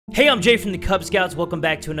Hey, I'm Jay from the Kubz Scouts. Welcome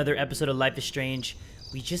back to another episode of Life is Strange.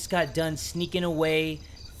 We just got done sneaking away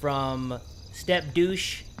from Step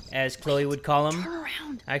Douche, as Chloe would call him. Turn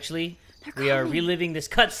around. Actually, we are reliving this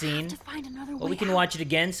cutscene, but we can watch it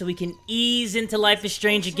again so we can ease into Life is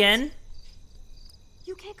Strange again.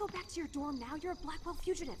 You can't go back to your dorm now. You're a Blackwell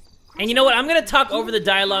fugitive. And you know what? I'm going to talk over the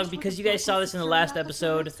dialogue because you guys saw this in the last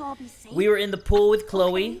episode. We were in the pool with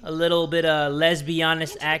Chloe, a little bit of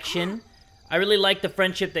lesbianist action. I really like the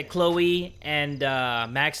friendship that Chloe and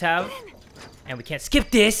Max have. And we can't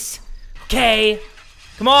skip this. Okay.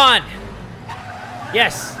 Come on.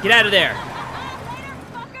 Yes, get out of there.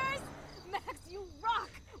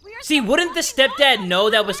 See, wouldn't the stepdad know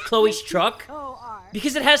that was Chloe's truck?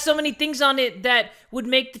 Because it has so many things on it that would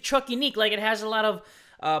make the truck unique. Like, it has a lot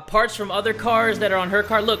of parts from other cars that are on her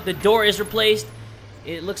car. Look, the door is replaced.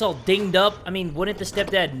 It looks all dinged up. I mean, wouldn't the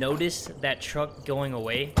stepdad notice that truck going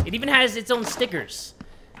away? It even has its own stickers.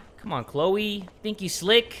 Come on, Chloe. Think you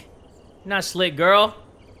slick? Not slick, girl.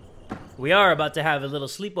 We are about to have a little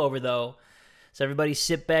sleepover, though. So everybody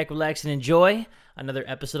sit back, relax, and enjoy another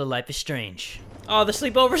episode of Life is Strange. Oh, the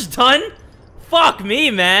sleepover's done? Fuck me,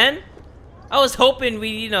 man. I was hoping we,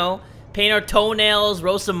 you know, paint our toenails,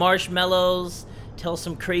 roast some marshmallows, tell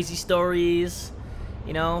some crazy stories.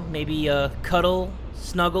 You know, maybe cuddle,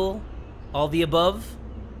 snuggle, all the above.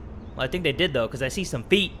 Well, I think they did, though, because I see some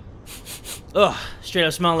feet. Ugh, straight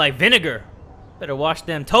up smell like vinegar. Better wash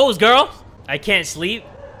them toes, girl. I can't sleep.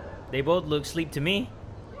 They both look asleep to me.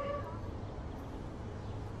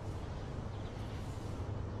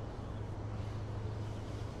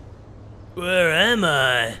 Where am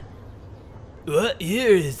I? What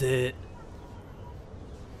year is it?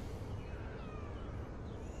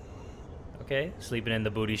 Okay, sleeping in the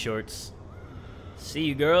booty shorts. See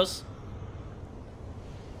you, girls.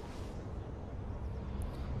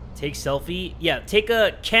 Take selfie. Yeah, take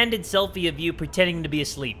a candid selfie of you pretending to be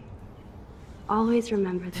asleep. Always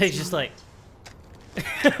remember this. It's just like...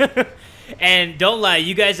 And don't lie,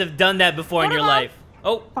 you guys have done that before in your life.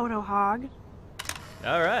 Oh. Photo hog.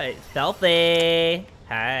 Alright, selfie.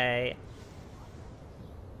 Hi.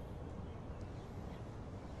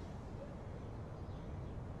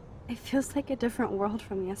 It feels like a different world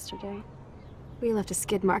from yesterday. We left a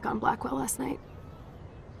skid mark on Blackwell last night.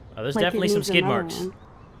 Oh, there's definitely some skid marks.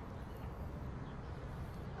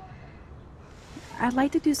 I'd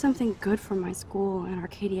like to do something good for my school in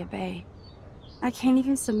Arcadia Bay. I can't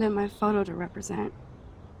even submit my photo to represent.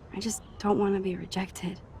 I just don't want to be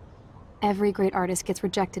rejected. Every great artist gets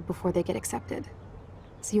rejected before they get accepted.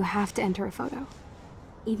 So you have to enter a photo.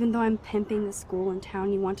 Even though I'm pimping the school and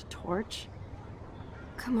town you want to torch?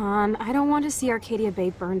 Come on, I don't want to see Arcadia Bay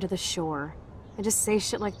burned to the shore. I just say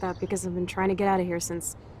shit like that because I've been trying to get out of here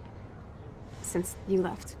since you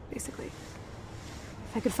left, basically.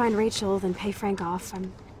 If I could find Rachel, then pay Frank off,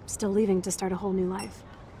 I'm still leaving to start a whole new life.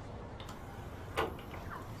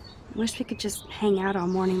 Wish we could just hang out all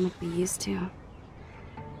morning like we used to.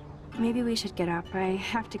 Maybe we should get up. I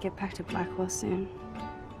have to get back to Blackwell soon.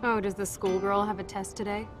 Oh, does the schoolgirl have a test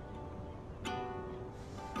today?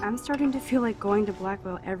 I'm starting to feel like going to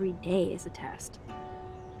Blackwell every day is a test.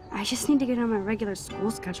 I just need to get on my regular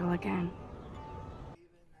school schedule again.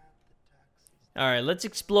 Alright, let's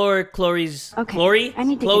explore Chloe's... Okay,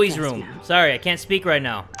 Chloe's room. Now. Sorry, I can't speak right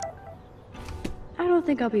now. I don't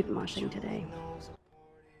think I'll be moshing today.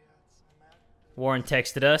 Warren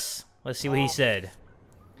texted us. Let's see what he said.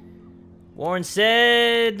 Warren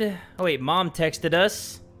said... Oh wait, Mom texted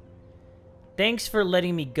us. Thanks for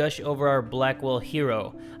letting me gush over our Blackwell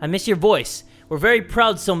hero. I miss your voice. We're very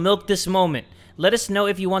proud, so milk this moment. Let us know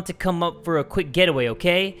if you want to come up for a quick getaway,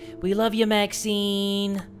 okay? We love you,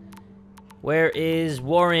 Maxine. Where is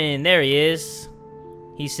Warren? There he is.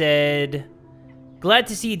 He said, glad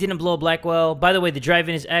to see you didn't blow Blackwell. By the way, the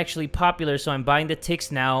drive-in is actually popular, so I'm buying the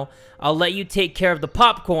tickets now. I'll let you take care of the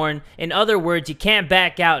popcorn. In other words, you can't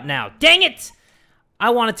back out now. Dang it! I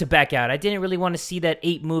wanted to back out. I didn't really want to see that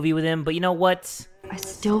 8 movie with him, but you know what? I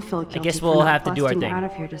still feel guilty. I guess we'll have to do our thing. Out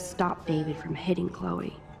of here to stop David from hitting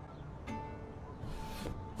Chloe.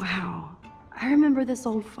 Wow, I remember this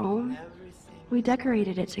old phone. We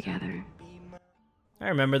decorated it together. I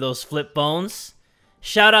remember those flip phones.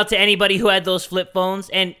 Shout out to anybody who had those flip phones,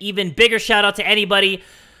 and even bigger shout out to anybody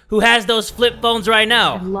who has those flip phones right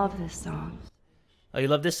now. I love this song. Oh, you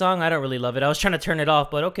love this song? I don't really love it. I was trying to turn it off,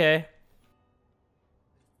 but okay.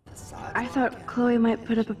 I thought Chloe might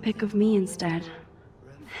put up a pic of me instead.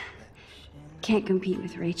 Can't compete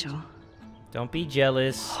with Rachel. Don't be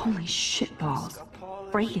jealous. Holy shitballs.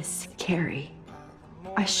 Frank is scary.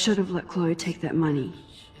 I should have let Chloe take that money.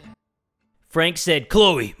 Frank said,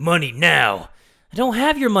 Chloe, money now. I don't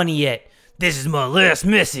have your money yet. This is my last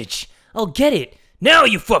message. I'll get it. Now,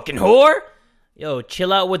 you fucking whore! Yo,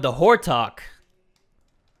 chill out with the whore talk.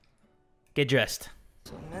 Get dressed.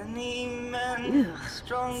 Ugh,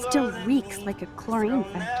 still reeks like a chlorine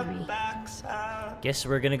factory. Guess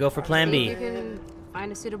we're gonna go for plan B. You can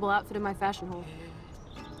find a suitable outfit in my fashion hole.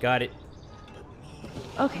 Got it.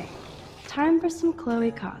 Okay, time for some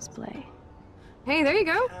Chloe cosplay. Hey, there you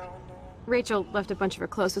go. Rachel left a bunch of her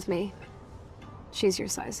clothes with me. She's your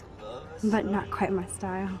size. But not quite my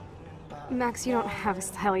style. Max, you don't have a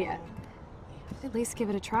style yet. At least give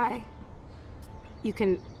it a try. You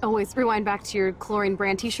can always rewind back to your chlorine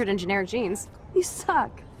brand t-shirt and generic jeans. You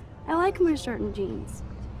suck. I like my shirt and jeans.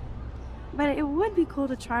 But it would be cool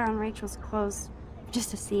to try on Rachel's clothes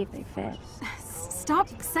just to see if they fit. Stop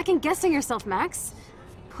second-guessing yourself, Max.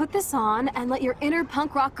 Put this on and let your inner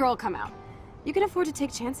punk rock girl come out. You can afford to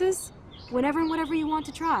take chances whenever and whatever you want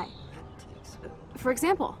to try. For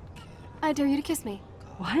example, I dare you to kiss me.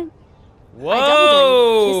 What?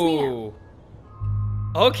 Whoa!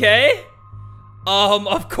 Okay.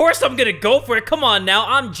 Of course I'm gonna go for it. Come on now,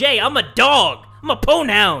 I'm Jay. I'm a dog. I'm a pwn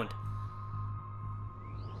hound.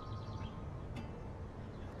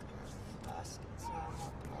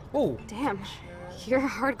 Oh. Damn, you're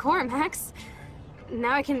hardcore, Max.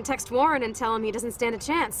 Now I can text Warren and tell him he doesn't stand a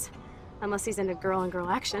chance. Unless he's into girl-on-girl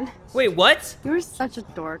action. Wait, what? You're such a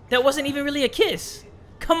dork. That wasn't even really a kiss.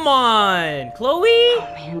 Come on, Chloe. Oh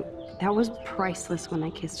man, that was priceless when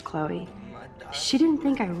I kissed Chloe. She didn't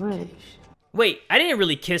think I would. Wait, I didn't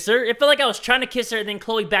really kiss her. It felt like I was trying to kiss her, and then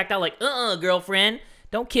Chloe backed out like, girlfriend.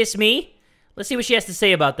 Don't kiss me. Let's see what she has to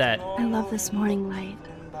say about that. I love this morning light.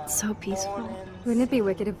 It's so peaceful. Wouldn't it be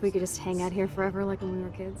wicked if we could just hang out here forever like when we were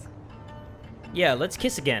kids? Yeah, let's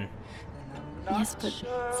kiss again. Yes, but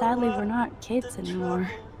sadly we're not kids anymore.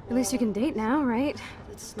 At least you can date now, right?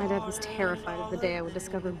 My dad was terrified of the day I would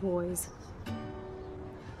discover boys.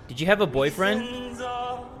 Did you have a boyfriend?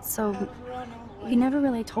 So, you never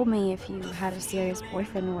really told me if you had a serious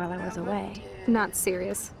boyfriend while I was away. Not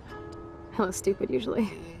serious. Hella stupid,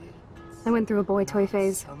 usually. I went through a boy toy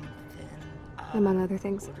phase. Among other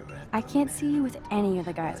things. I can't see you with any of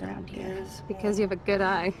the guys around here. Because you have a good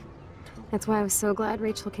eye. That's why I was so glad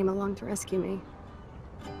Rachel came along to rescue me.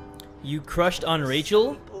 You crushed on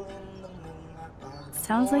Rachel?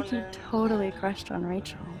 Sounds like you totally crushed on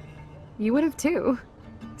Rachel. You would have too.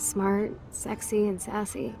 Smart, sexy, and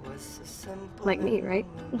sassy. Like me, right?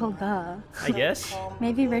 Well, duh. I guess.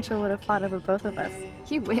 Maybe Rachel would have fought over both of us.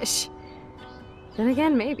 You wish. Then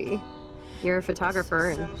again, maybe. You're a photographer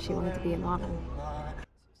and she wanted to be a model.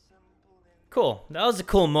 Cool. That was a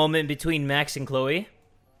cool moment between Max and Chloe.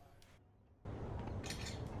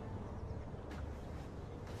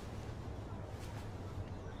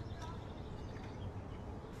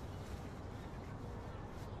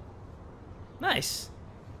 Nice.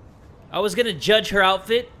 I was gonna judge her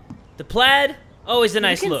outfit. The plaid, always a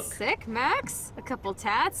nice look. Sick, Max. A couple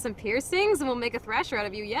tats, some piercings, and we'll make a thrasher out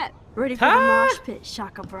of you yet. Ready for the mosh pit,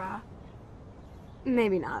 Shaka Bra.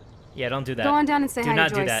 Maybe not. Yeah, don't do that. Go on down and say hi to Joyce.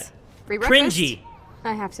 Do not do that. Free breakfast? Cringy.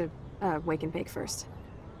 I have to wake and bake first.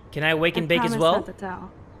 Can I wake and bake as well? Not to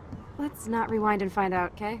tell. Let's not rewind and find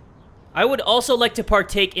out, okay? I would also like to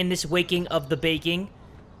partake in this waking of the baking.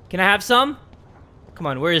 Can I have some? Come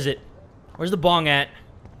on, where is it? Where's the bong at?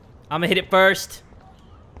 I'm gonna hit it first.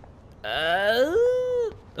 Oh,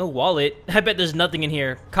 wallet. I bet there's nothing in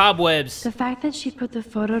here. Cobwebs. The fact that she put the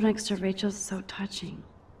photo next to Rachel's is so touching.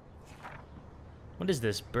 What is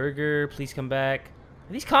this? Burger, please come back.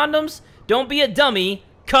 Are these condoms? Don't be a dummy.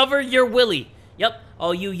 Cover your willy. Yep,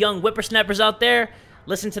 all you young whippersnappers out there,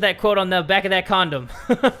 listen to that quote on the back of that condom.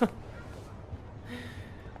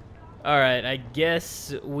 Alright, I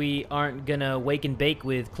guess we aren't gonna wake and bake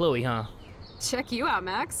with Chloe, huh? Check you out,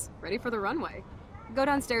 Max. Ready for the runway. Go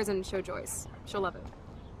downstairs and show Joyce. She'll love it.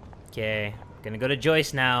 Okay, gonna go to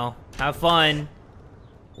Joyce now. Have fun.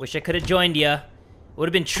 Wish I could have joined ya. Would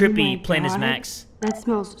have been trippy Oh my playing as God. Max. That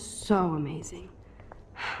smells so amazing.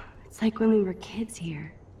 It's like when we were kids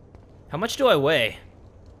here. How much do I weigh?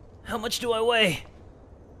 How much do I weigh?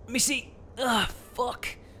 Let me see. Ugh, fuck.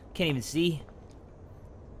 Can't even see.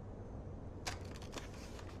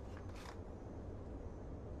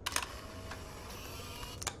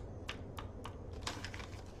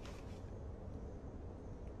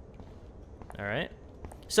 Alright.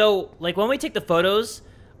 So, like, when we take the photos,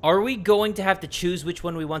 are we going to have to choose which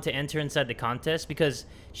one we want to enter inside the contest? Because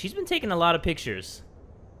she's been taking a lot of pictures.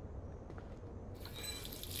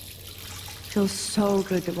 Feels so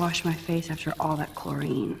good to wash my face after all that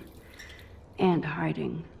chlorine. And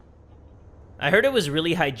hiding. I heard it was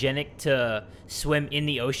really hygienic to swim in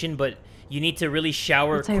the ocean, but you need to really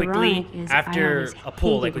shower What's quickly ironic is after I always a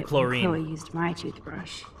pool, like hated with it when chlorine. Chloe used my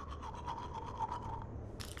toothbrush.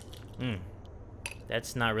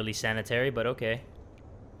 That's not really sanitary, but okay.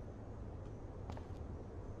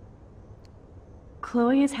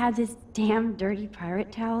 Chloe has had this damn dirty pirate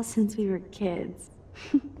towel since we were kids.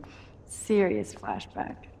 Serious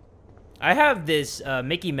flashback. I have this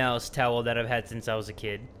Mickey Mouse towel that I've had since I was a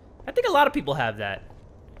kid. I think a lot of people have that.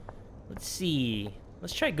 Let's see.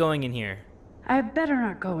 Let's try going in here. I better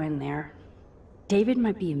not go in there. David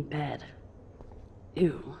might be in bed.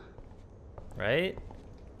 Ew. Right?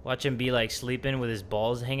 Watch him be like sleeping with his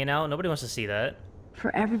balls hanging out. Nobody wants to see that.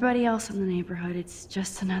 For everybody else in the neighborhood, it's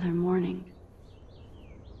just another morning.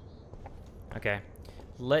 Okay.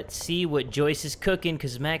 Let's see what Joyce is cooking,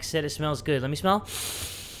 because Max said it smells good. Let me smell.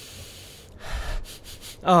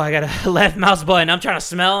 Oh, I got a left mouse button. I'm trying to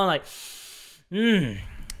smell. I'm like,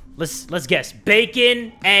 Let's guess.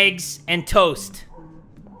 Bacon, eggs, and toast.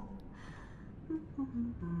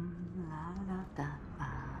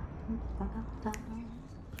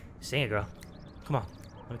 Sing it, girl. Come on.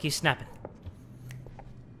 Let me keep snapping.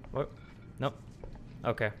 What? Nope.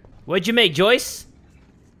 Okay. What'd you make, Joyce?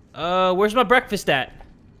 Where's my breakfast at?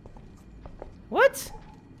 What?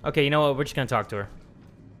 Okay, you know what? We're just gonna talk to her.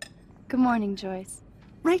 Good morning, Joyce.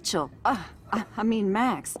 Rachel, I mean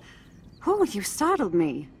Max. Oh, you startled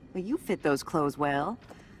me. Well, you fit those clothes well.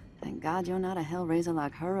 Thank God you're not a hellraiser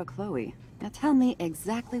like her or Chloe. Now tell me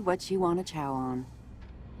exactly what you want to chow on.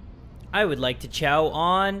 I would like to chow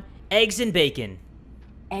on eggs and bacon.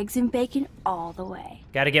 Eggs and bacon all the way.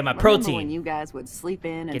 Gotta get my Remember protein. when you guys would sleep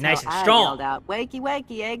in Get until nice and I strong. yelled out, "Wakey,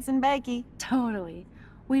 wakey, eggs and bacon." Totally.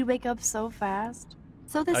 We'd wake up so fast.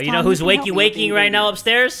 So this Oh, you time know who's can help me with the waking right now ingredients.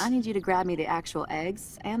 upstairs? I need you to grab me the actual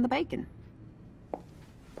eggs and the bacon.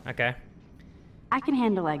 Okay. I can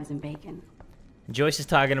handle eggs and bacon. Joyce is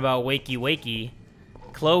talking about wakey.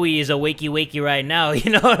 Chloe is a wakey right now.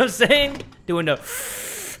 You know what I'm saying? Doing the...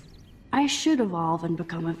 I should evolve and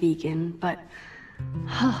become a vegan, but...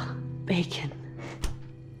 bacon.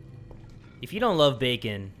 If you don't love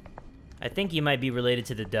bacon, I think you might be related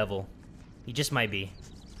to the devil. You just might be.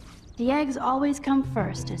 The eggs always come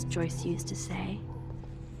first, as Joyce used to say.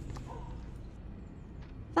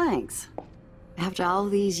 Thanks. After all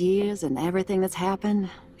these years and everything that's happened,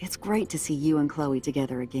 it's great to see you and Chloe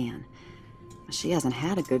together again. She hasn't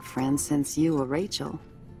had a good friend since you or Rachel.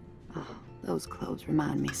 Oh, those clothes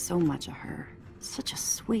remind me so much of her. Such a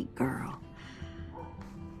sweet girl.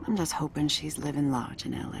 I'm just hoping she's living large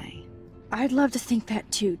in LA. I'd love to think that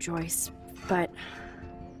too, Joyce, but...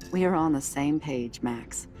 We are on the same page,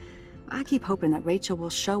 Max. I keep hoping that Rachel will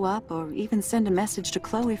show up or even send a message to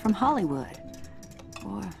Chloe from Hollywood.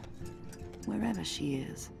 Or wherever she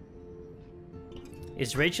is.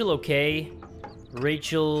 Is Rachel okay?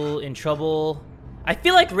 Rachel in trouble? I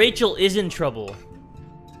feel like Rachel is in trouble.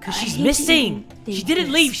 Because she's missing! She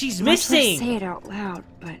didn't leave, she's missing! Say it out loud,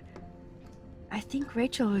 but... I think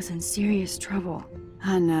Rachel is in serious trouble.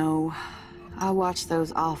 I know. I watch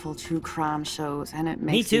those awful true crime shows, and it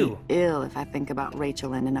makes Me me ill if I think about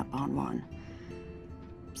Rachel ending up on one.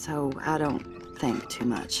 So I don't think too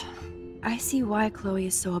much. I see why Chloe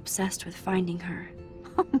is so obsessed with finding her.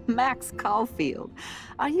 Max Caulfield,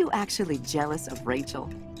 are you actually jealous of Rachel?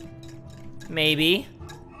 Maybe.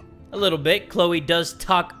 A little bit. Chloe does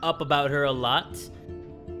talk up about her a lot.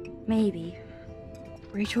 Maybe.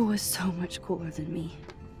 Rachel was so much cooler than me.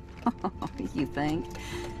 You think?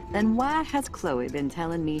 Then why has Chloe been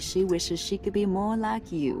telling me she wishes she could be more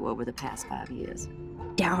like you over the past 5 years?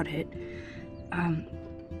 Doubt it.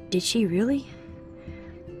 Did she really?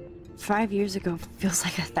 5 years ago feels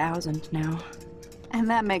like 1,000 now. And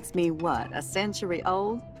that makes me what, a century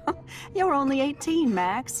old? You're only 18,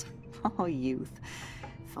 Max. Oh, youth.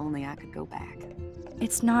 If only I could go back.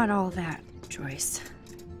 It's not all that, Joyce.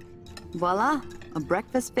 Voila, a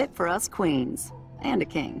breakfast fit for us queens. And a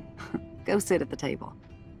king. Go sit at the table.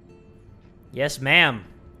 Yes, ma'am.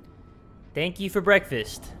 Thank you for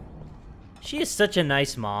breakfast. She is such a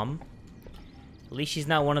nice mom. At least she's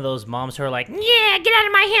not one of those moms who are like, yeah, get out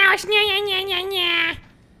of my house, yeah.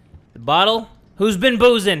 The bottle? Who's been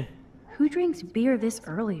boozing? Who drinks beer this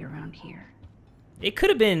early around here? It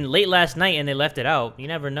could have been late last night and they left it out. You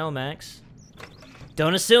never know, Max.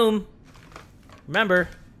 Don't assume. Remember,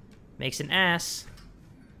 makes an ass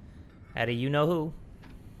out of you-know-who.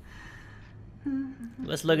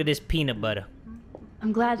 Let's look at this peanut butter.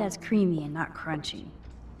 I'm glad that's creamy and not crunchy.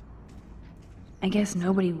 I guess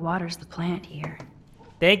nobody waters the plant here.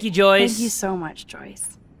 Thank you, Joyce. Thank you so much,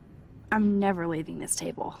 Joyce. I'm never leaving this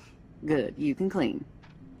table. Good, you can clean.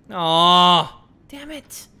 Aw, damn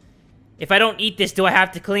it. If I don't eat this, do I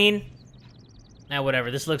have to clean? Nah,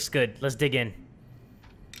 whatever. This looks good. Let's dig in.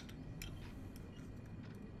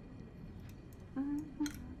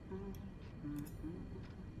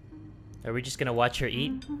 Are we just gonna watch her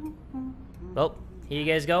eat? Well, here you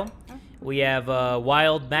guys go. We have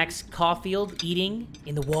Wild Max Caulfield eating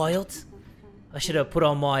in the wild. I should have put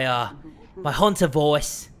on my my hunter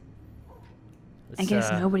voice. I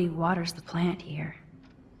guess nobody waters the plant here.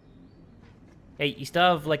 Hey, you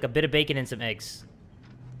still have like a bit of bacon and some eggs.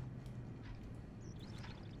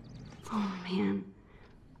 Oh man,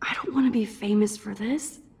 I don't want to be famous for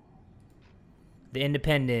this. The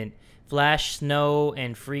Independent. Flash, snow,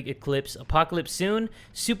 and freak eclipse. Apocalypse soon.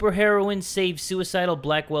 Superheroine saves suicidal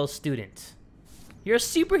Blackwell student. You're a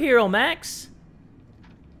superhero, Max.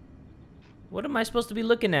 What am I supposed to be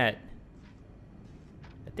looking at?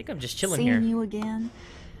 I think I'm just chilling here. Seeing you again,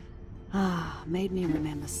 made me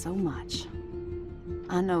remember so much.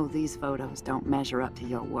 I know these photos don't measure up to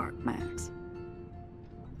your work, Max.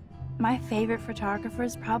 My favorite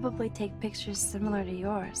photographers probably take pictures similar to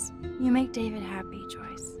yours. You make David happy,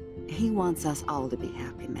 Joyce. He wants us all to be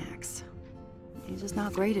happy, Max. He's just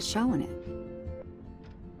not great at showing it.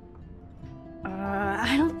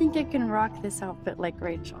 I don't think I can rock this outfit like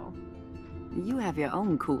Rachel. You have your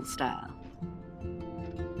own cool style.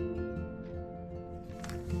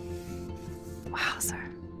 Wowzer.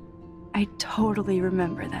 I totally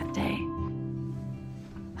remember that day.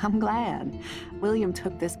 I'm glad. William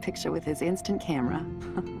took this picture with his instant camera.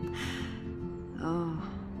 Oh,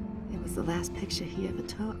 it was the last picture he ever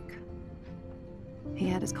took. He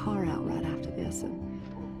had his car out right after this, and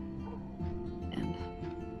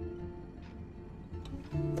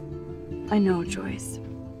I know, Joyce.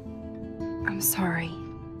 I'm sorry.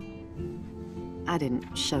 I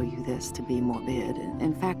didn't show you this to be morbid.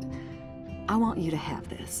 In fact, I want you to have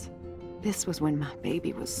this. This was when my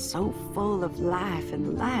baby was so full of life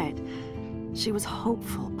and light. She was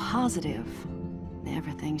hopeful, positive,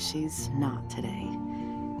 everything she's not today.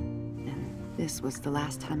 And this was the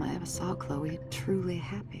last time I ever saw Chloe truly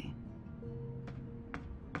happy.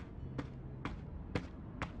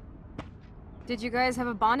 Did you guys have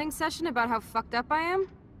a bonding session about how fucked up I am?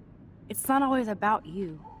 It's not always about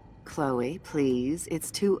you. Chloe, please.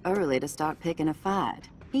 It's too early to start picking a fight.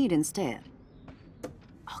 Eat instead.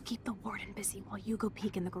 I'll keep the warden busy while you go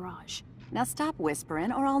peek in the garage. Now stop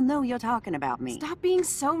whispering, or I'll know you're talking about me. Stop being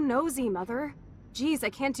so nosy, Mother. Jeez, I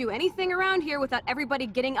can't do anything around here without everybody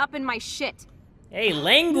getting up in my shit. Hey,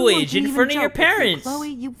 language in front of your parents. Chloe,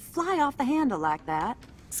 you fly off the handle like that.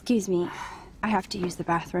 Excuse me. I have to use the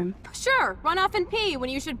bathroom. Sure, run off and pee when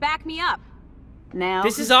you should back me up. Now,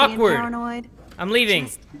 this is being awkward. Paranoid? I'm leaving.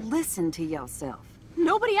 Just listen to yourself.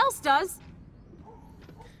 Nobody else does.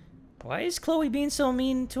 Why is Chloe being so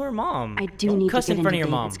mean to her mom? I do Don't need to cuss get in front into of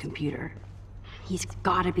your mom. David's computer. He's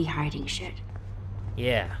gotta be hiding shit.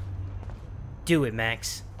 Yeah. Do it,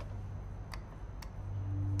 Max.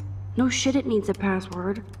 No shit, it needs a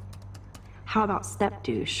password. How about step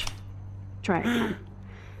douche? Try again.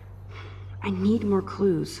 I need more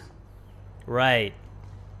clues. Right.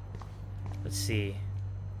 Let's see.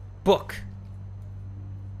 Book.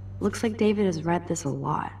 Looks like David has read this a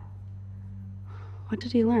lot. What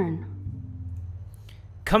did he learn?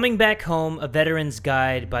 Coming Back Home, A Veteran's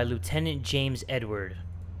Guide by Lieutenant James Edward.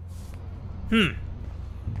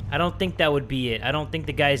 I don't think that would be it. I don't think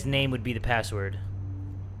the guy's name would be the password.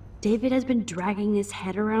 David has been dragging his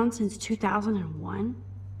head around since 2001?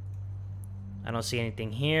 I don't see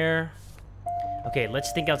anything here. Okay,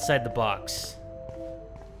 let's think outside the box.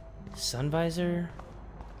 Sun visor?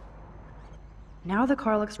 Now the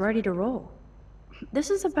car looks ready to roll. This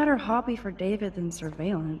is a better hobby for David than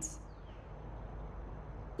surveillance.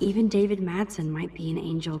 Even David Madsen might be an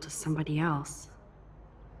angel to somebody else.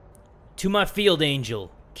 To my field,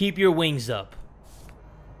 Angel. Keep your wings up.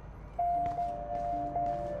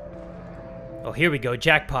 Oh, here we go.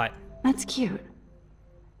 Jackpot. That's cute.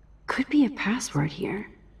 Could be a password here.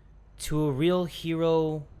 To a real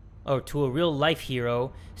hero... Oh, to a real life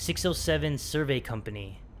hero. 607 Survey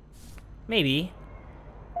Company. Maybe.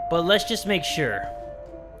 But let's just make sure.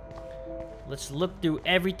 Let's look through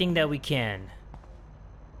everything that we can.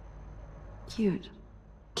 Cute.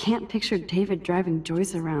 Can't picture David driving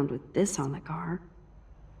Joyce around with this on the car.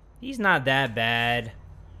 He's not that bad.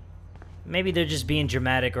 Maybe they're just being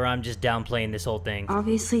dramatic, or I'm just downplaying this whole thing.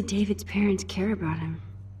 Obviously, David's parents care about him.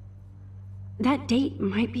 That date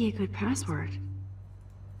might be a good password.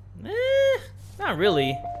 Not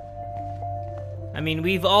really. I mean,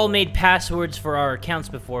 we've all made passwords for our accounts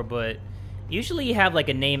before, but usually you have like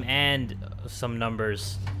a name and some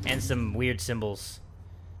numbers and some weird symbols.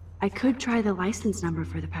 I could try the license number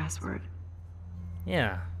for the password.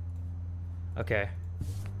 Yeah. Okay.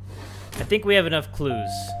 I think we have enough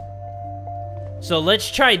clues. So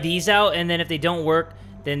let's try these out, and then if they don't work,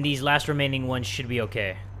 then these last remaining ones should be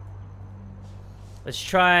okay. Let's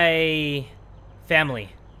try family.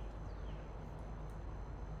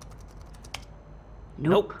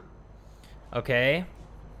 Nope. Okay.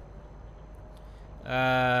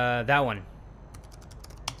 That one.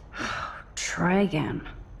 Try again.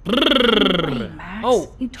 Wait, Max,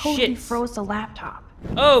 Oh, you totally shit. froze the laptop.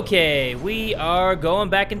 Okay, we are going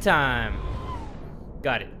back in time.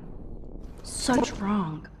 Got it. Such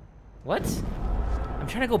wrong. What? I'm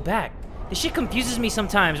trying to go back. This shit confuses me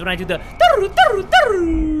sometimes when I do the...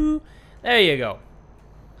 There you go.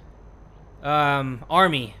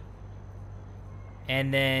 Army.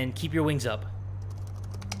 And then keep your wings up.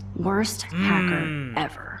 Worst hacker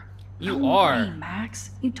ever. You No are. way, Max,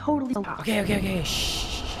 you totally. Okay.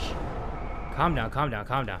 Shh. Calm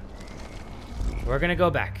down. We're gonna go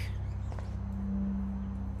back.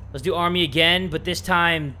 Let's do army again, but this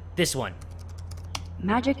time, this one.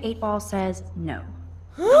 Magic 8-Ball says no.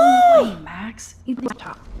 No way, Max, you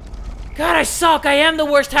laptop. God, I suck. I am the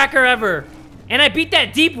worst hacker ever. And I beat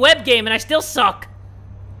that deep web game, and I still suck.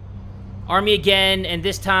 Army again, and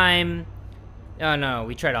this time... Oh, no.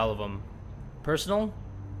 We tried all of them. Personal?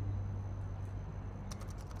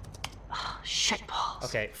 Shitballs.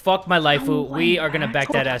 Okay. Fuck my life. No We way, are gonna Max. back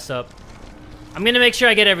that ass up. I'm gonna make sure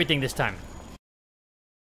I get everything this time.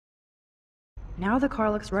 Now the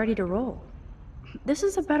car looks ready to roll. This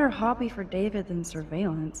is a better hobby for David than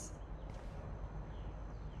surveillance.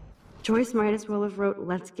 Joyce might as well have wrote,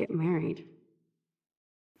 "Let's get married."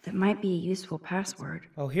 That might be a useful password.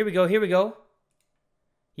 Oh, here we go.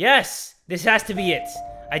 Yes! This has to be it.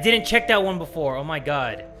 I didn't check that one before. Oh my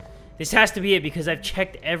god. This has to be it because I've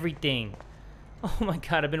checked everything. Oh my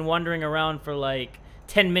god, I've been wandering around for like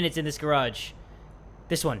 10 minutes in this garage.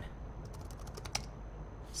 This one.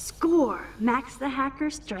 Score! Max the hacker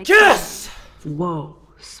strikes. Yes! Whoa.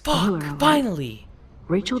 Spoiler Fuck! alert. Finally!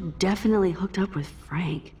 Rachel definitely hooked up with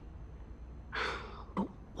Frank. But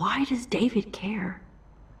why does David care?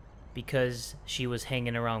 Because she was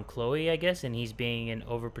hanging around Chloe, I guess, and he's being an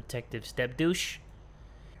overprotective step-douche.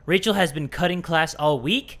 Rachel has been cutting class all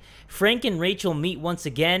week. Frank and Rachel meet once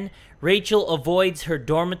again. Rachel avoids her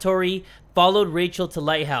dormitory. Followed Rachel to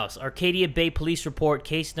Lighthouse. Arcadia Bay Police Report,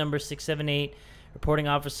 case number 678. Reporting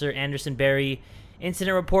officer Anderson Berry.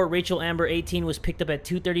 Incident report, Rachel Amber, 18, was picked up at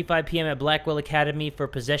 2:35 p.m. at Blackwell Academy for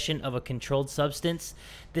possession of a controlled substance.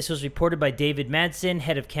 This was reported by David Madsen,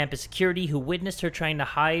 head of campus security, who witnessed her trying to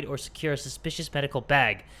hide or secure a suspicious medical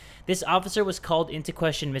bag. This officer was called in to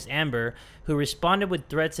question Miss Amber, who responded with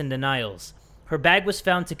threats and denials. Her bag was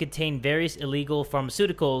found to contain various illegal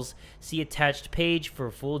pharmaceuticals. See attached page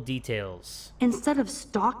for full details. Instead of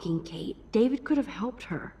stalking Kate, David could have helped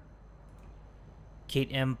her. Kate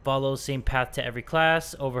M follows same path to every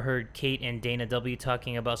class. Overheard Kate and Dana W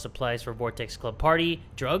talking about supplies for Vortex Club party.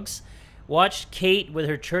 Drugs. Watched Kate with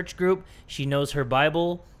her church group. She knows her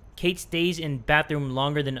Bible. Kate stays in bathroom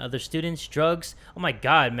longer than other students. Drugs. Oh my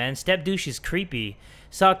god, man. Step douche is creepy.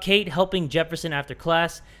 Saw Kate helping Jefferson after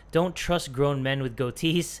class. Don't trust grown men with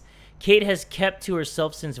goatees. Kate has kept to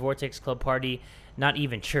herself since Vortex Club party. Not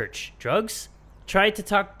even church. Drugs. Tried to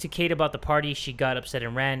talk to Kate about the party. She got upset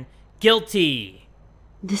and ran. Guilty.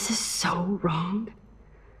 This is so wrong.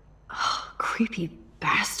 Oh, creepy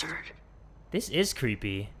bastard. This is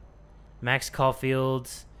creepy. Maxine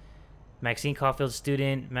Caulfield's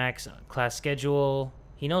student. Max class schedule.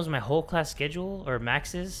 He knows my whole class schedule? Or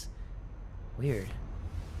Max's? Weird.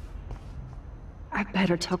 I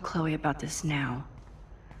better tell Chloe about this now.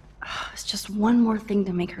 It's just one more thing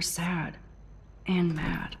to make her sad. And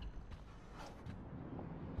mad.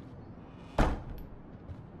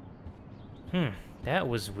 That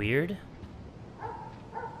was weird.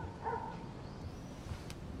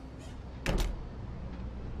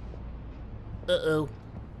 Uh-oh.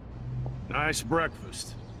 Nice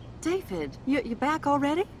breakfast. David, you back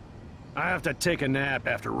already? I have to take a nap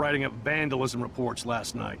after writing up vandalism reports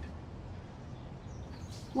last night.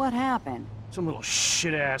 What happened? Some little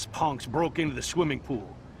shit-ass punks broke into the swimming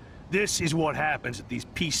pool. This is what happens at these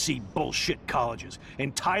PC bullshit colleges.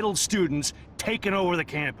 Entitled students taking over the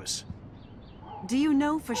campus. Do you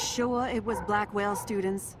know for sure it was Blackwell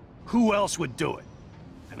students? Who else would do it?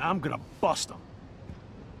 And I'm gonna bust them.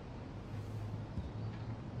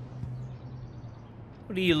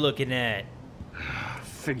 What are you looking at?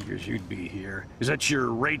 Figures you'd be here. Is that your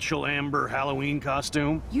Rachel Amber Halloween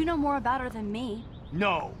costume? You know more about her than me.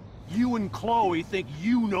 No. You and Chloe think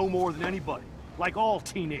you know more than anybody. Like all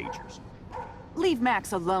teenagers. Leave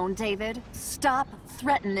Max alone, David. Stop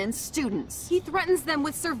threatening students. He threatens them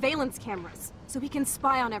with surveillance cameras, so he can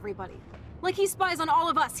spy on everybody. Like he spies on all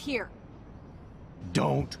of us here.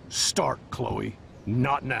 Don't start, Chloe.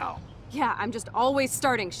 Not now. Yeah, I'm just always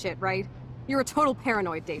starting shit, right? You're a total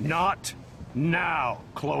paranoid, David. Not now,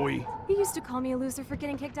 Chloe. You used to call me a loser for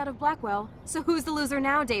getting kicked out of Blackwell. So who's the loser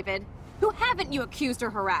now, David? Who haven't you accused or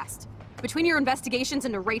harassed? Between your investigations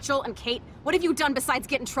into Rachel and Kate, what have you done besides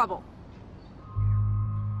get in trouble?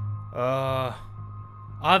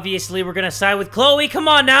 Obviously we're gonna side with Chloe. Come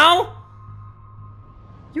on now!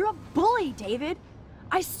 You're a bully, David.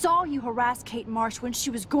 I saw you harass Kate Marsh when she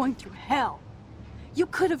was going through hell. You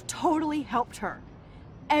could have totally helped her.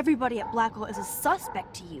 Everybody at Blackwell is a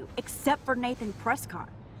suspect to you, except for Nathan Prescott.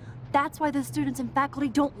 That's why the students and faculty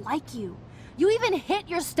don't like you. You even hit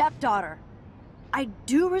your stepdaughter. I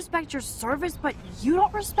do respect your service, but you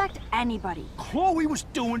don't respect anybody. Chloe was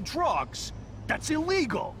doing drugs. That's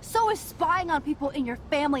illegal. So is spying on people in your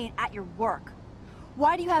family and at your work.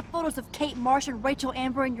 Why do you have photos of Kate Marsh and Rachel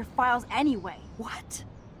Amber in your files anyway? What?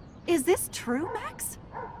 Is this true, Max?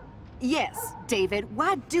 Yes, David.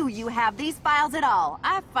 Why do you have these files at all?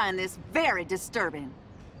 I find this very disturbing.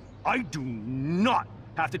 I do not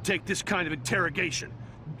have to take this kind of interrogation.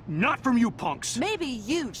 Not from you punks. Maybe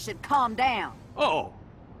you should calm down. Oh,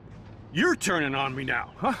 you're turning on me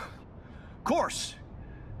now, huh? Of course.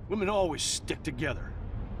 Women always stick together.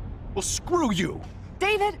 Well, screw you.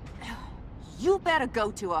 David, you better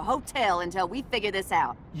go to a hotel until we figure this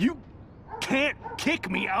out. You can't kick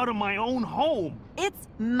me out of my own home. It's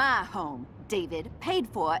my home, David. Paid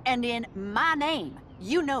for and in my name.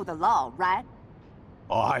 You know the law, right?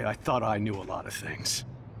 Oh, I thought I knew a lot of things.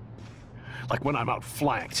 Like when I'm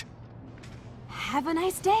outflanked. Have a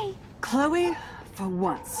nice day. Chloe, for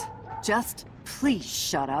once, just please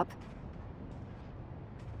shut up.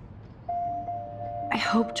 I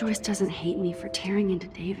hope Joyce doesn't hate me for tearing into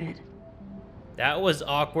David. That was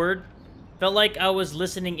awkward. Felt like I was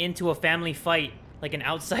listening into a family fight, like an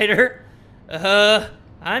outsider.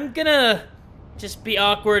 I'm gonna just be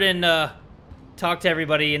awkward and talk to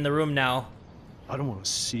everybody in the room now. I don't want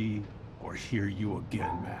to see or hear you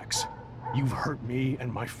again, Max. You've hurt me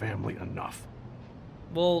and my family enough.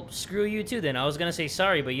 Well, screw you too then. I was gonna say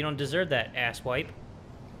sorry, but you don't deserve that, asswipe.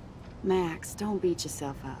 Max, don't beat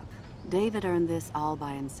yourself up. David earned this all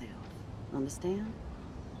by himself. Understand?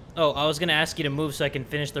 Oh, I was gonna ask you to move so I can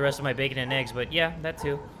finish the rest of my bacon and eggs, but yeah, that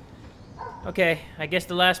too. Okay, I guess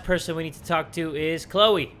the last person we need to talk to is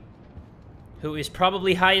Chloe, who is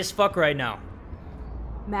probably high as fuck right now.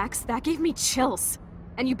 Max, that gave me chills.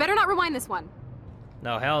 And you better not rewind this one.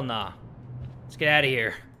 No, hell nah. Let's get out of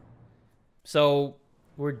here. So,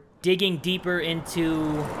 we're digging deeper into, you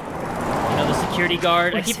know, the security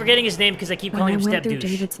guard. I keep forgetting his name because I keep calling him Step When I went Douche. through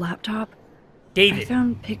David's laptop, David. I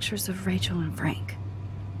found pictures of Rachel and Frank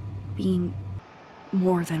being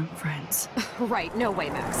more than friends. Right, no way,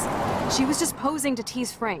 Max. She was just posing to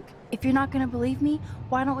tease Frank. If you're not gonna believe me,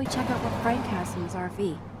 why don't we check out what Frank has in his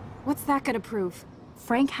RV? What's that gonna prove?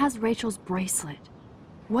 Frank has Rachel's bracelet.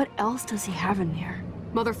 What else does he have in there?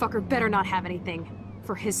 Motherfucker better not have anything.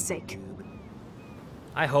 For his sake.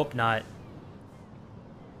 I hope not.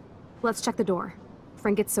 Let's check the door.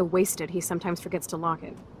 Frank gets so wasted, he sometimes forgets to lock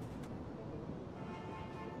it.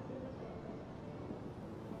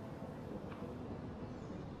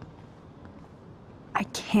 I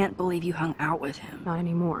can't believe you hung out with him. Not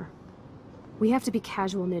anymore. We have to be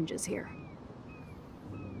casual ninjas here.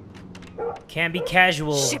 Can't be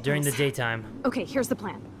casual Shit during the balls. daytime. Okay, here's the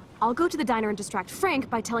plan. I'll go to the diner and distract Frank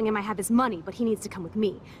by telling him I have his money, but he needs to come with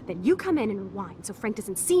me. Then you come in and rewind so Frank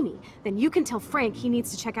doesn't see me. Then you can tell Frank he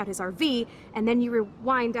needs to check out his RV, and then you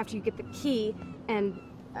rewind after you get the key, and,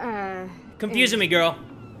 Confusing me, girl.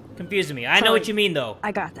 Confusing me. I know what you mean, though.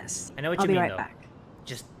 I got this. I know what I'll you be mean, right though. back.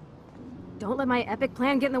 Just Don't let my epic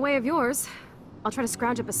plan get in the way of yours. I'll try to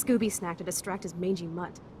scrounge up a Scooby snack to distract his mangy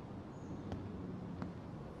mutt.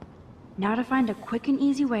 Now to find a quick and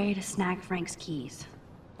easy way to snag Frank's keys.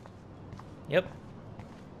 Yep.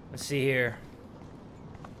 Let's see here.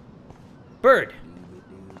 Bird.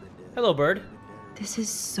 Hello, bird. This is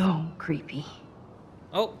so creepy.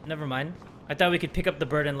 Oh, never mind. I thought we could pick up the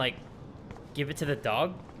bird and, like, give it to the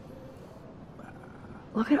dog.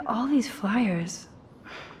 Look at all these flyers.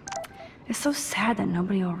 It's so sad that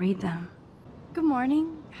nobody will read them. Good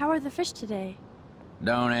morning. How are the fish today?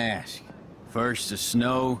 Don't ask. First the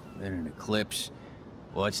snow, then an eclipse.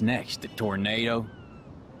 What's next? A tornado?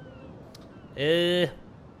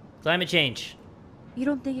 Climate change. You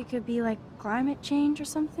don't think it could be like climate change or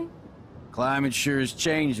something? Climate sure has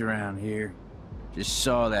changed around here. Just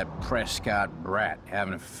saw that Prescott brat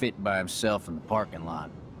having a fit by himself in the parking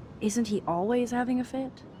lot. Isn't he always having a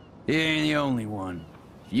fit? He ain't the only one.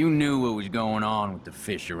 If you knew what was going on with the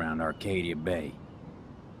fish around Arcadia Bay.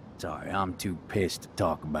 Sorry, I'm too pissed to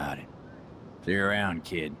talk about it. See you around,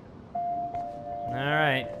 kid.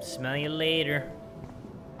 Alright, smell you later.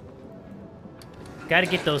 Gotta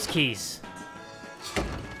get those keys.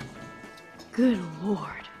 Good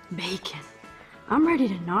lord, bacon. I'm ready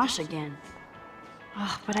to nosh again.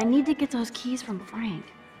 Oh, but I need to get those keys from Frank.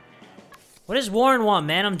 What does Warren want,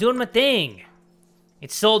 man? I'm doing my thing.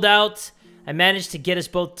 It's sold out. I managed to get us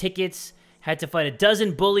both tickets. Had to fight a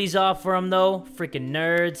dozen bullies off for him, though. Freaking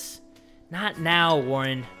nerds. Not now,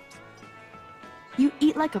 Warren. You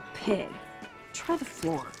eat like a pig. Try the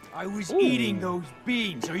floor. I was eating those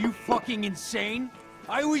beans. Are you fucking insane?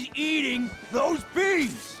 I was eating those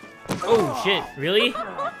beans! Oh, shit. Really?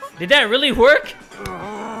 Did that really work?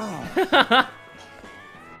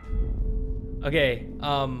 Okay,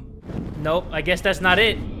 nope, I guess that's not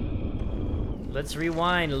it. Let's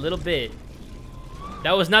rewind a little bit.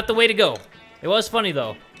 That was not the way to go. It was funny,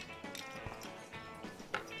 though.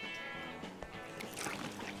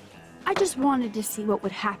 I just wanted to see what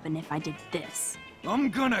would happen if I did this. I'm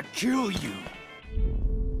gonna kill you.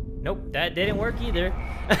 Nope, that didn't work either.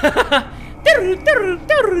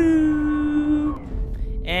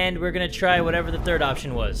 And we're gonna try whatever the third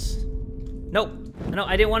option was. Nope, no,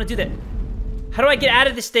 I didn't want to do that. How do I get out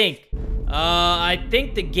of this thing? I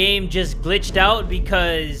think the game just glitched out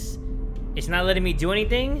because it's not letting me do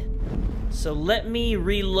anything. So let me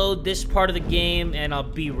reload this part of the game and I'll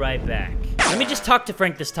be right back. Let me just talk to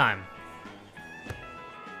Frank this time.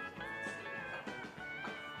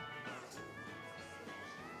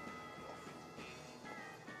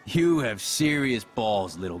 You have serious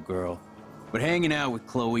balls, little girl. But hanging out with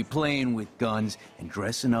Chloe, playing with guns, and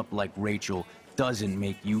dressing up like Rachel doesn't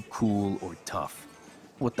make you cool or tough.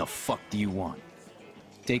 What the fuck do you want?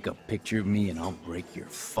 Take a picture of me and I'll break your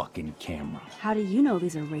fucking camera. How do you know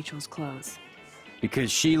these are Rachel's clothes?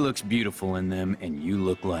 Because she looks beautiful in them and you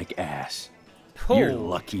look like ass. Oh. You're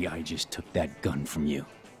lucky I just took that gun from you.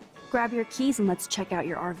 Grab your keys and let's check out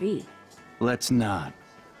your RV. Let's not.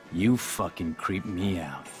 You fucking creep me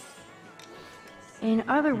out. In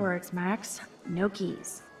other words, Max, no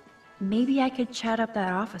keys. Maybe I could chat up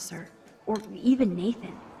that officer, or even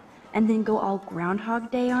Nathan, and then go all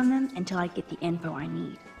Groundhog Day on them until I get the info I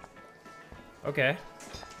need. Okay,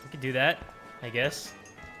 we could do that, I guess.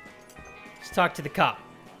 Let's talk to the cop.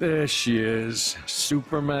 There she is,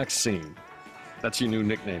 Super Maxine. That's your new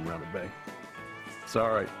nickname around the bay. It's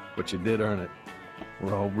all right, but you did earn it.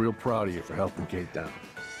 We're all real proud of you for helping Kate down.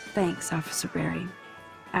 Thanks, Officer Barry.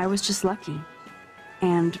 I was just lucky.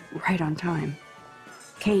 And right on time.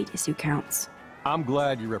 Kate is who counts. I'm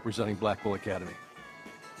glad you're representing Blackpool Academy.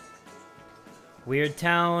 Weird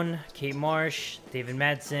Town, Kate Marsh, David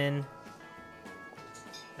Madsen.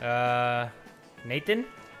 Nathan?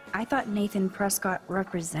 I thought Nathan Prescott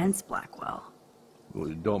represents Blackwell. Well,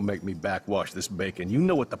 don't make me backwash this bacon. You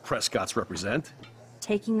know what the Prescotts represent.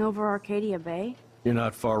 Taking over Arcadia Bay? You're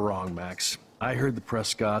not far wrong, Max. I heard the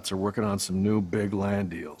Prescotts are working on some new big land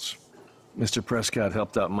deals. Mr. Prescott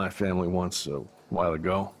helped out my family once a while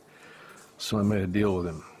ago, so I made a deal with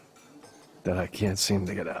him that I can't seem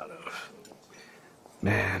to get out of.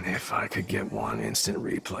 Man, if I could get one instant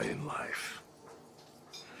replay in life.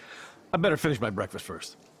 I better finish my breakfast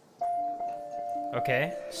first.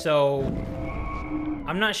 Okay, so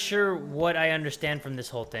I'm not sure what I understand from this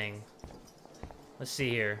whole thing. Let's see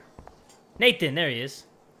here. Nathan, there he is.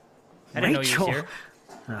 I didn't know he was here.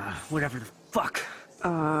 Whatever the fuck.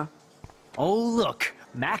 Oh, look.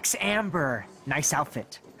 Max Amber. Nice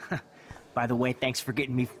outfit. By the way, thanks for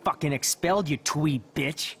getting me fucking expelled, you twee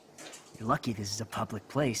bitch. You're lucky this is a public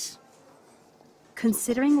place.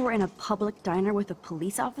 Considering we're in a public diner with a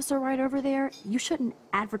police officer right over there, you shouldn't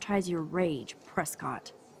advertise your rage,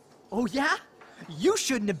 Prescott. Oh, yeah? You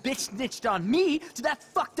shouldn't have bitch snitched on me to that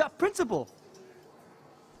fucked up principal.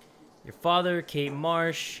 Your father, Kate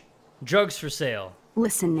Marsh. Drugs for sale.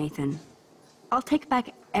 Listen, Nathan. I'll take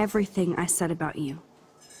back everything I said about you.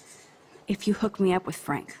 If you hook me up with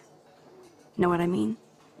Frank. Know what I mean?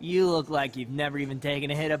 You look like you've never even taken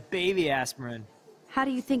a hit of baby aspirin. How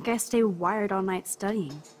do you think I stay wired all night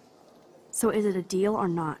studying? So is it a deal or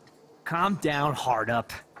not? Calm down, hard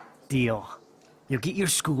up. Deal. You'll get your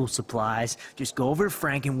school supplies, just go over to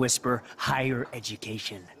Frank and whisper higher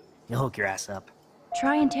education. He'll hook your ass up.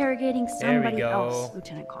 Try interrogating somebody go. else,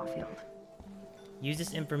 Lieutenant Caulfield. Use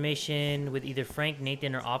this information with either Frank,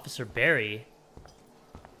 Nathan, or Officer Barry.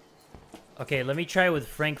 Okay, let me try with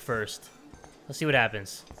Frank first. Let's see what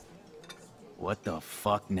happens. What the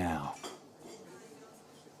fuck now?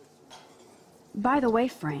 By the way,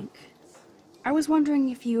 Frank, I was wondering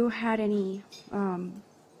if you had any,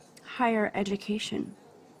 higher education.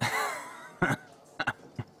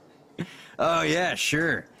 Oh yeah,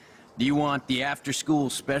 sure. Do you want the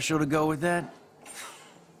after-school special to go with that?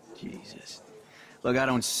 Jesus. Look, I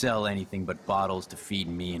don't sell anything but bottles to feed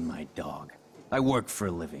me and my dog. I work for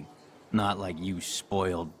a living. Not like you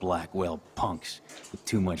spoiled Blackwell punks with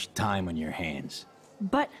too much time on your hands.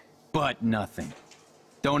 But Nothing.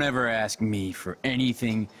 Don't ever ask me for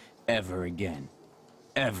anything ever again.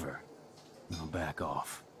 Ever. Now back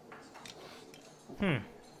off.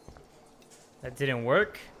 That didn't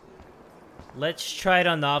work. Let's try it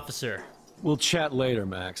on the officer. We'll chat later,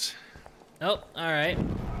 Max. Oh, alright.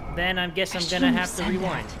 Then I guess I'm gonna have to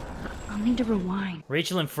rewind. I'll need to rewind.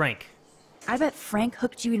 Rachel and Frank. I bet Frank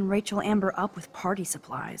hooked you and Rachel Amber up with party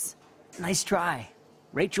supplies. Nice try.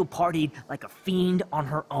 Rachel partied like a fiend on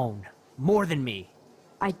her own. More than me.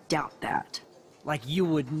 I doubt that. Like you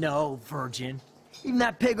would know, virgin. Even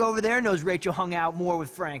that pig over there knows Rachel hung out more with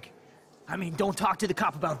Frank. I mean, don't talk to the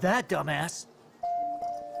cop about that, dumbass.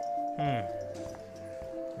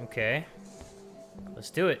 Okay. Let's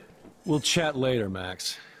do it. We'll chat later,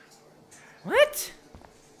 Max. What?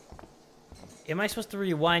 Am I supposed to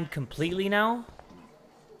rewind completely now?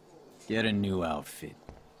 Get a new outfit.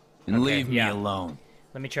 And leave me alone.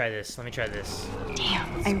 Let me try this. Let me try this.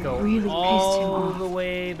 Damn, I Go really pissed him all off. the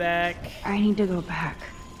way back. I need to go back.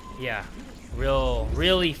 Yeah.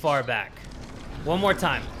 Really far back. One more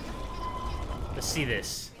time. Let's see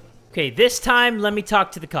this. Okay, this time, let me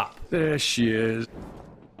talk to the cop. There she is.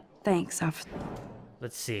 Thanks, I've...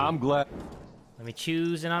 Let's see. I'm glad. Let me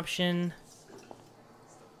choose an option.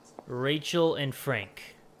 Rachel and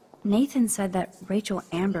Frank. Nathan said that Rachel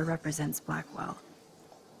Amber represents Blackwell.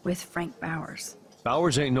 With Frank Bowers.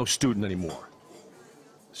 Bowers ain't no student anymore.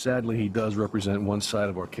 Sadly, he does represent one side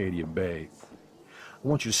of Arcadia Bay. I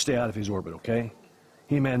want you to stay out of his orbit, okay?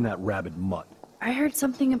 Him and that rabid mutt. I heard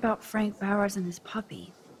something about Frank Bowers and his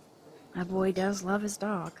puppy. That boy does love his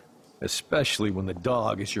dog. Especially when the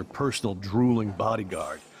dog is your personal drooling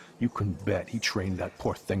bodyguard. You can bet he trained that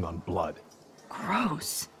poor thing on blood.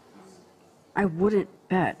 Gross. I wouldn't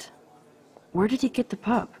bet. Where did he get the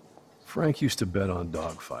pup? Frank used to bet on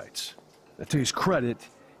dog fights. Now, to his credit,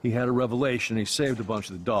 he had a revelation. He saved a bunch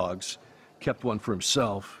of the dogs, kept one for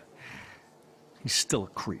himself. He's still a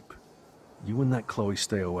creep. You and that Chloe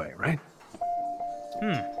stay away, right?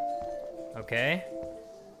 Okay.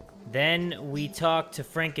 Then we talk to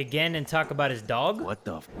Frank again and talk about his dog. What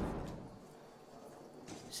the f?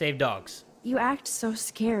 Save dogs. You act so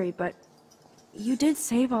scary, but you did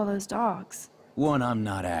save all those dogs. One, I'm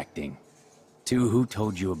not acting. Two, who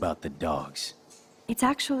told you about the dogs? It's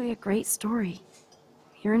actually a great story.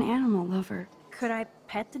 You're an animal lover. Could I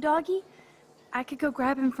pet the doggy? I could go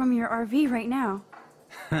grab him from your RV right now.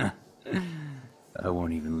 I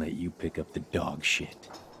won't even let you pick up the dog shit.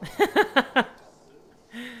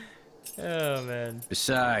 Oh, man.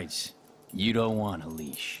 Besides, you don't want a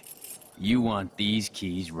leash. You want these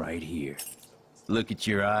keys right here. Look at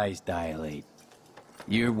your eyes dilate.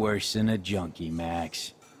 You're worse than a junkie,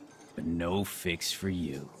 Max. But no fix for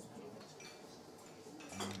you.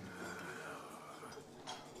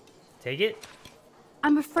 Take it?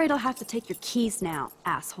 I'm afraid I'll have to take your keys now,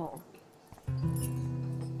 asshole.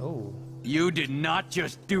 Oh. You did not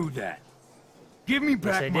just do that. Give me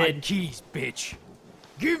back I my did. keys, bitch.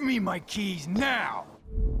 Give me my keys now.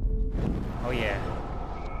 Oh, yeah.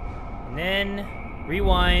 And then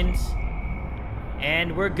rewind.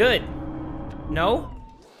 And we're good. No?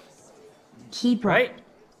 Key brought. Right?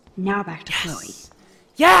 Now back to Chloe.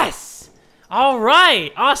 Yes! All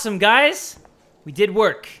right. Awesome, guys. We did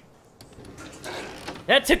work.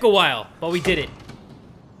 That took a while, but we did it.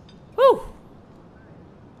 Whew.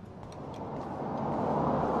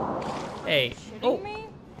 Hey. Oh.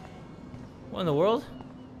 What in the world?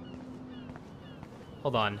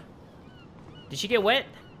 Hold on. Did she get wet?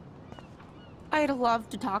 I'd love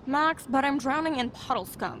to talk, Max, but I'm drowning in puddle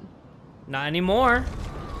scum. Not anymore.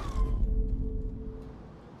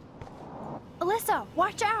 Alyssa,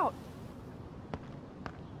 watch out!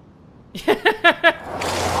 Quit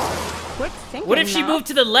thinking What if she that. moved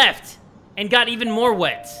to the left and got even more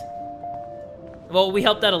wet? Well, we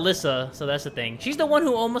helped out Alyssa, so that's the thing. She's the one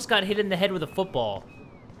who almost got hit in the head with a football.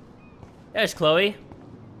 There's Chloe.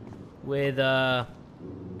 With,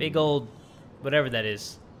 big old whatever that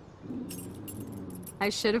is. I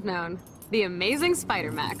should have known. The amazing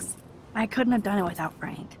Spider-Max. I couldn't have done it without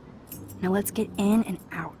Frank. Now let's get in and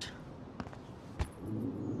out.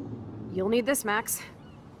 You'll need this, Max.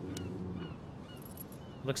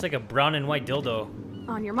 Looks like a brown and white dildo.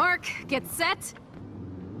 On your mark, get set,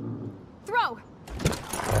 throw!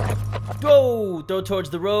 Throw! Throw towards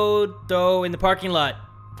the road, throw in the parking lot.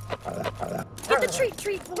 Get the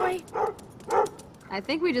treat, boy. I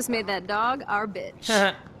think we just made that dog our bitch.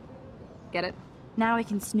 Get it? Now we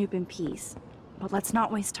can snoop in peace. But let's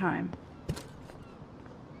not waste time.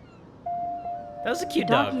 That was a cute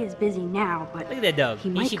The dog. doggy is busy now, but Look at that dog. he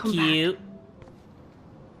might He's come cute.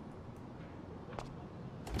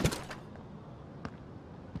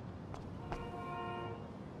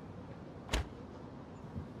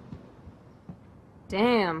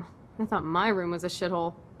 Damn, I thought my room was a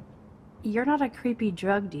shithole. You're not a creepy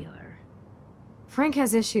drug dealer. Frank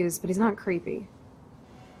has issues, but he's not creepy.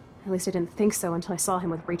 At least I didn't think so until I saw him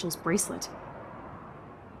with Rachel's bracelet.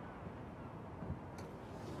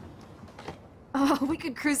 Oh, we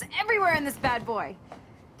could cruise everywhere in this bad boy!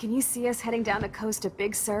 Can you see us heading down the coast to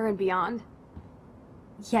Big Sur and beyond?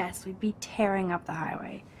 Yes, we'd be tearing up the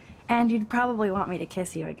highway. And you'd probably want me to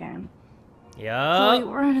kiss you again. Chloe, Yup.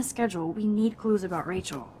 we're on a schedule. We need clues about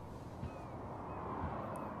Rachel.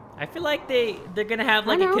 I feel like they're gonna have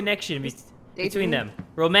like I a know. connection between daydreaming. them.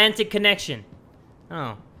 Romantic connection.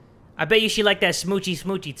 Oh. I bet you she like that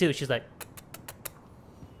smoochy too. She's like...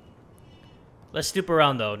 Let's snoop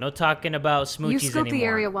around though. No talking about smoochies You scope anymore. the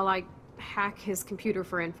area while I hack his computer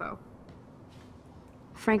for info.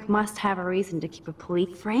 Frank must have a reason to keep a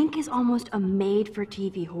police. Frank is almost a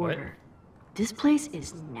made-for-TV hoarder. This place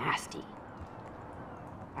is nasty.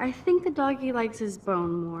 I think the doggy likes his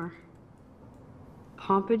bone more.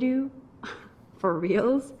 Pompidou? For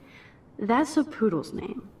reals? That's a poodle's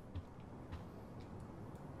name.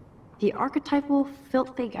 The archetypal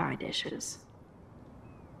filthy guy dishes.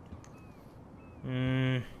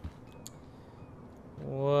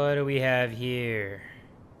 What do we have here?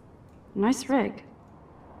 Nice rig.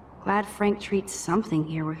 Glad Frank treats something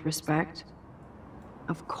here with respect.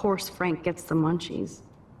 Of course Frank gets the munchies.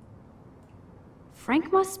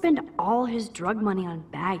 Frank must spend all his drug money on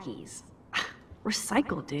baggies.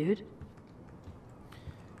 Recycle, dude.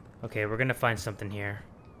 Okay, we're gonna find something here.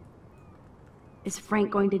 Is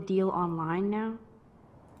Frank going to deal online now?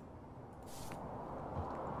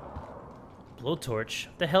 Blowtorch?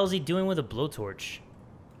 What the hell is he doing with a blowtorch?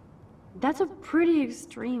 That's a pretty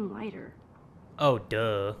extreme lighter. Oh,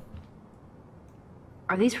 duh.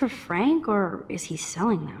 Are these for Frank, or is he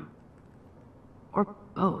selling them? Or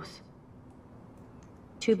both?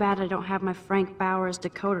 Too bad I don't have my Frank Bowers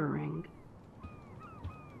decoder ring.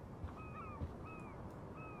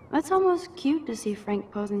 That's almost cute to see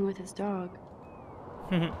Frank posing with his dog.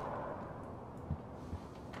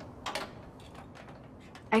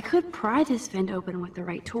 I could pry this vent open with the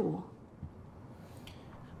right tool.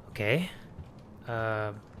 Okay.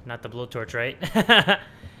 Not the blowtorch, right?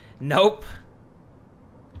 Nope.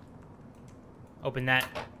 Open that.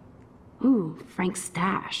 Ooh, Frank's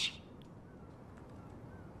stash.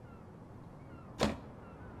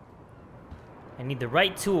 I need the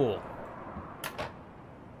right tool.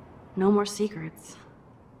 No more secrets.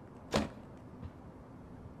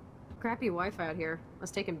 Crappy Wi-Fi out here.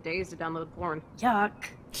 Must take him days to download porn. Yuck.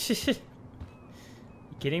 You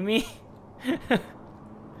kidding me?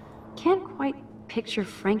 Can't quite picture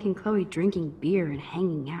Frank and Chloe drinking beer and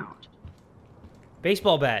hanging out.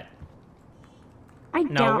 Baseball bat. I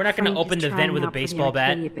No, doubt we're not gonna Frank open is the vent trying with a out for the baseball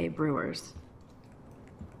bat. Arcadia Bay Brewers.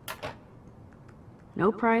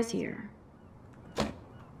 No prize here.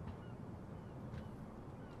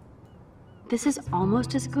 This is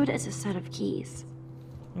almost as good as a set of keys.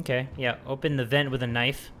 Okay, yeah, open the vent with a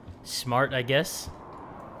knife. Smart, I guess.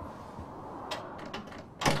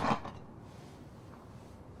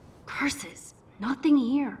 Curses, nothing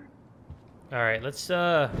here. Alright, let's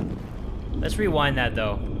rewind that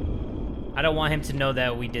though. I don't want him to know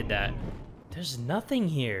that we did that. There's nothing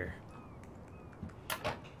here.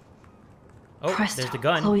 Oh, Presto, there's the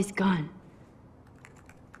gun. Chloe's gun.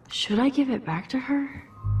 Should I give it back to her?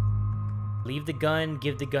 Leave the gun,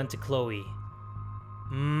 give the gun to Chloe.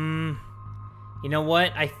 You know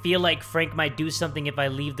what? I feel like Frank might do something if I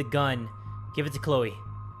leave the gun. Give it to Chloe.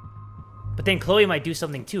 But then Chloe might do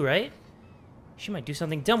something too, right? She might do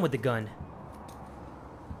something dumb with the gun.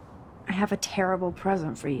 I have a terrible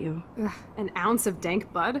present for you. Ugh, an ounce of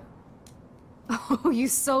dank bud? Oh, you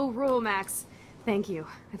so rule, Max. Thank you.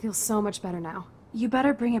 I feel so much better now. You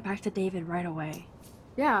better bring it back to David right away.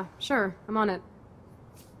 Yeah, sure. I'm on it.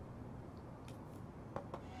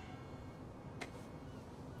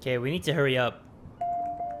 Okay, we need to hurry up.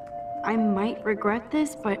 I might regret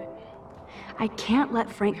this, but I can't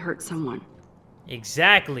let Frank hurt someone.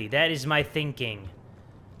 Exactly, that is my thinking.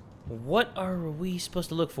 What are we supposed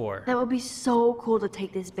to look for? That would be so cool to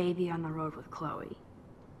take this baby on the road with Chloe.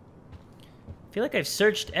 I feel like I've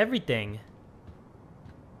searched everything.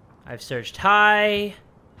 I've searched high.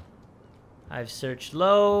 I've searched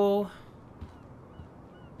low.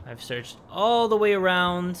 I've searched all the way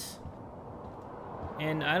around.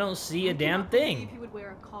 And I don't see a damn thing. He would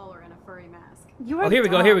wear a collar and a furry mask. You're Oh, here we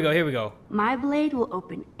go, here we go, here we go. My blade will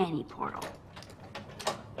open any portal.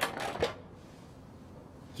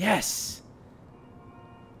 Yes!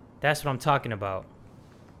 That's what I'm talking about.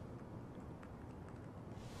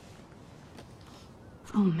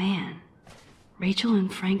 Oh man, Rachel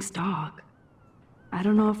and Frank's dog. I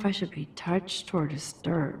don't know if I should be touched or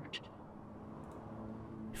disturbed.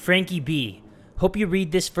 Frankie B. Hope you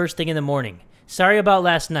read this first thing in the morning. Sorry about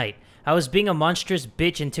last night. I was being a monstrous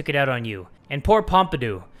bitch and took it out on you. And poor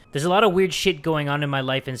Pompidou. There's a lot of weird shit going on in my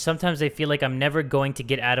life and sometimes I feel like I'm never going to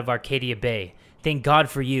get out of Arcadia Bay. Thank God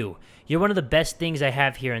for you. You're one of the best things I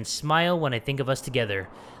have here and smile when I think of us together.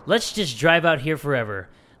 Let's just drive out here forever.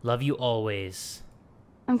 Love you always.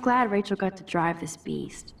 I'm glad Rachel got to drive this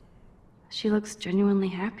beast. She looks genuinely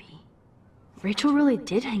happy. Rachel really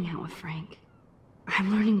did hang out with Frank.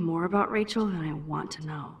 I'm learning more about Rachel than I want to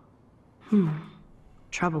know.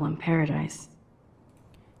 Trouble in paradise.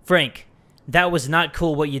 Frank, that was not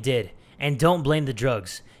cool what you did. And don't blame the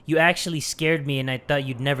drugs. You actually scared me and I thought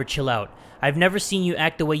you'd never chill out. I've never seen you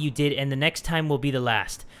act the way you did and the next time will be the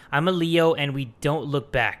last. I'm a Leo and we don't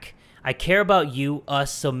look back. I care about you,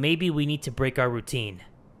 us, so maybe we need to break our routine.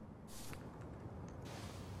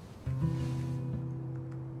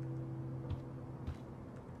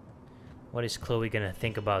 What is Chloe gonna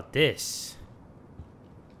think about this?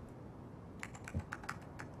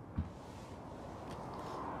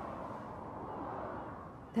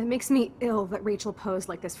 That makes me ill that Rachel posed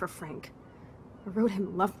like this for Frank. I wrote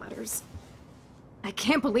him love letters. I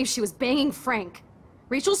can't believe she was banging Frank.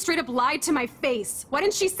 Rachel straight up lied to my face. Why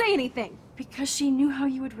didn't she say anything? Because she knew how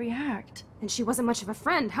you would react. And she wasn't much of a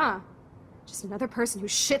friend, huh? Just another person who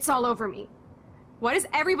shits all over me. Why does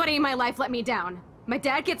everybody in my life let me down? My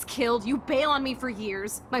dad gets killed, you bail on me for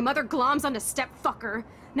years. My mother gloms onto stepfucker.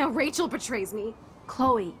 Now Rachel betrays me.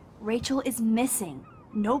 Chloe, Rachel is missing.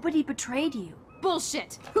 Nobody betrayed you.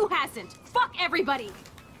 Bullshit! Who hasn't? Fuck everybody!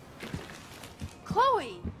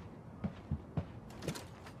 Chloe!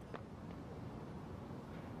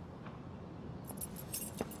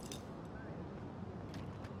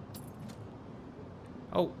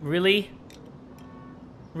 Oh, really?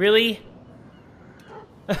 Really?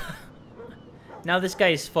 Now this guy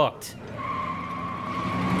is fucked.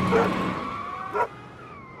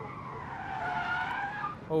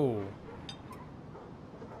 Oh.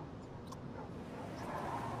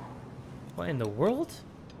 What in the world?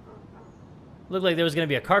 Looked like there was gonna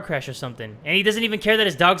be a car crash or something. And he doesn't even care that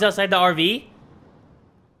his dog's outside the RV?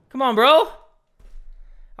 Come on, bro!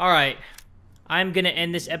 Alright. I'm gonna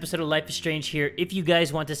end this episode of Life is Strange here. If you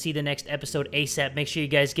guys want to see the next episode ASAP, make sure you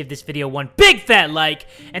guys give this video one big fat like.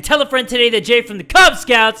 And tell a friend today that Jay from the Kubz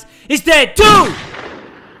Scouts is dead too!